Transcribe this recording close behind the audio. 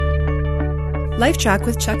LifeTrac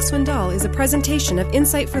with Chuck Swindoll is a presentation of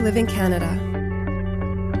Insight for Living Canada.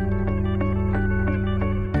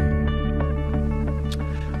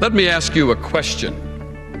 Let me ask you a question.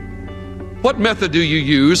 What method do you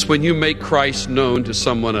use when you make Christ known to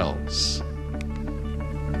someone else?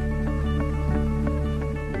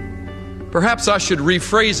 Perhaps I should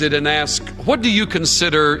rephrase it and ask, what do you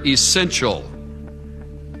consider essential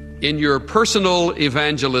in your personal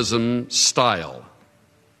evangelism style?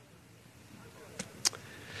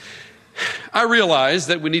 I realize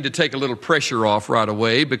that we need to take a little pressure off right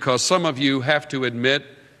away because some of you have to admit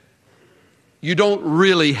you don't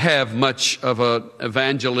really have much of an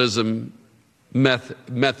evangelism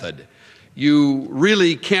method. You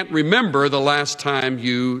really can't remember the last time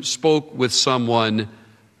you spoke with someone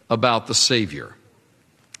about the Savior.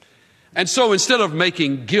 And so instead of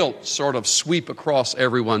making guilt sort of sweep across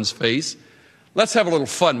everyone's face, let's have a little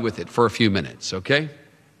fun with it for a few minutes, okay?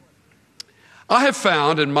 I have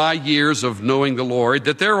found in my years of knowing the Lord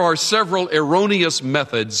that there are several erroneous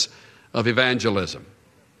methods of evangelism.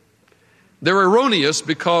 They're erroneous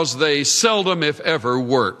because they seldom, if ever,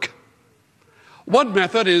 work. One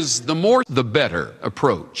method is the more the better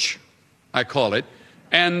approach, I call it.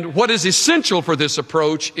 And what is essential for this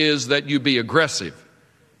approach is that you be aggressive,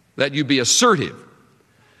 that you be assertive,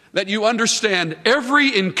 that you understand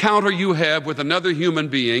every encounter you have with another human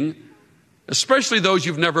being, especially those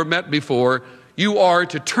you've never met before, you are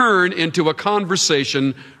to turn into a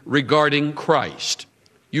conversation regarding Christ.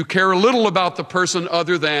 You care little about the person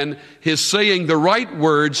other than his saying the right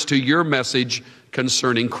words to your message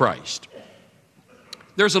concerning Christ.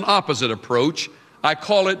 There's an opposite approach. I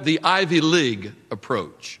call it the Ivy League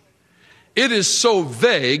approach. It is so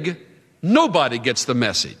vague, nobody gets the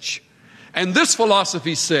message. And this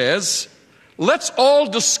philosophy says, let's all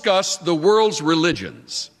discuss the world's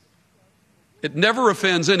religions. It never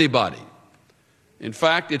offends anybody. In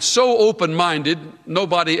fact, it's so open-minded,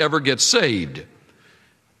 nobody ever gets saved.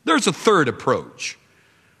 There's a third approach.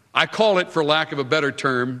 I call it, for lack of a better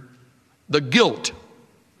term, the guilt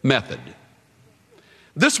method.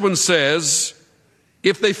 This one says,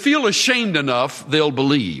 if they feel ashamed enough, they'll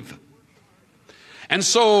believe. And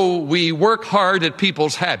so we work hard at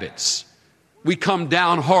people's habits. We come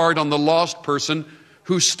down hard on the lost person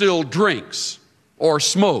who still drinks or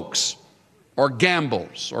smokes or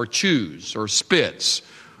gambles or chews or spits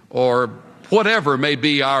or whatever may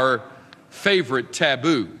be our favorite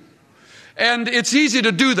taboo. And it's easy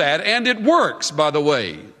to do that, and it works, by the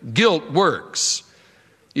way. Guilt works.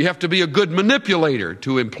 You have to be a good manipulator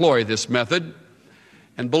to employ this method.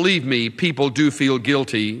 And believe me, people do feel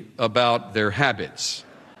guilty about their habits.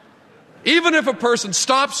 Even if a person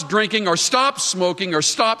stops drinking or stops smoking or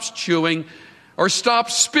stops chewing or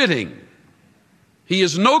stops spitting, he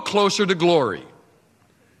is no closer to glory.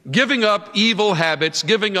 Giving up evil habits,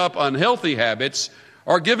 giving up unhealthy habits,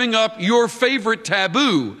 or giving up your favorite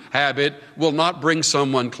taboo habit will not bring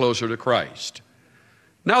someone closer to Christ.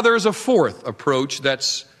 Now there's a fourth approach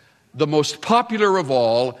that's the most popular of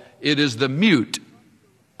all. It is the mute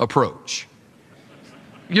approach.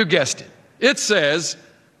 You guessed it. It says,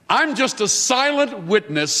 I'm just a silent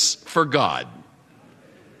witness for God.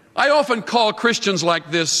 I often call Christians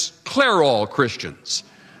like this Clairol Christians.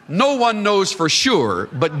 No one knows for sure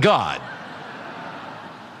but God.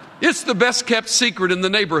 It's the best kept secret in the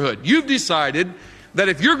neighborhood. You've decided that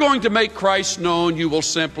if you're going to make Christ known, you will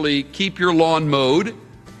simply keep your lawn mowed,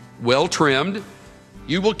 well trimmed.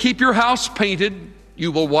 You will keep your house painted.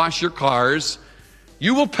 You will wash your cars.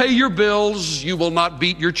 You will pay your bills. You will not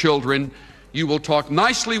beat your children. You will talk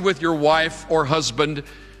nicely with your wife or husband.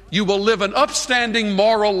 You will live an upstanding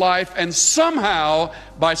moral life, and somehow,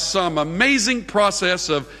 by some amazing process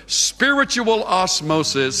of spiritual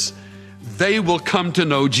osmosis, they will come to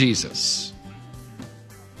know Jesus.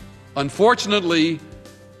 Unfortunately,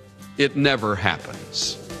 it never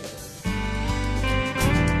happens.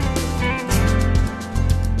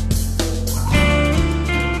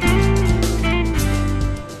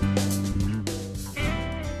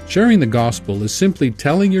 Sharing the gospel is simply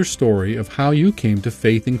telling your story of how you came to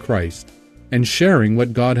faith in Christ and sharing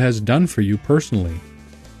what God has done for you personally.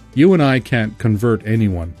 You and I can't convert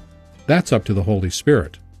anyone. That's up to the Holy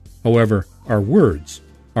Spirit. However, our words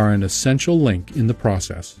are an essential link in the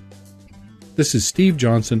process. This is Steve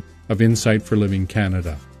Johnson of Insight for Living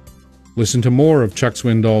Canada. Listen to more of Chuck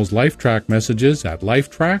Swindoll's LifeTrac messages at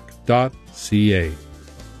lifetrac.ca.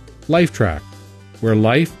 LifeTrac, where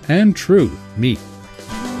life and truth meet.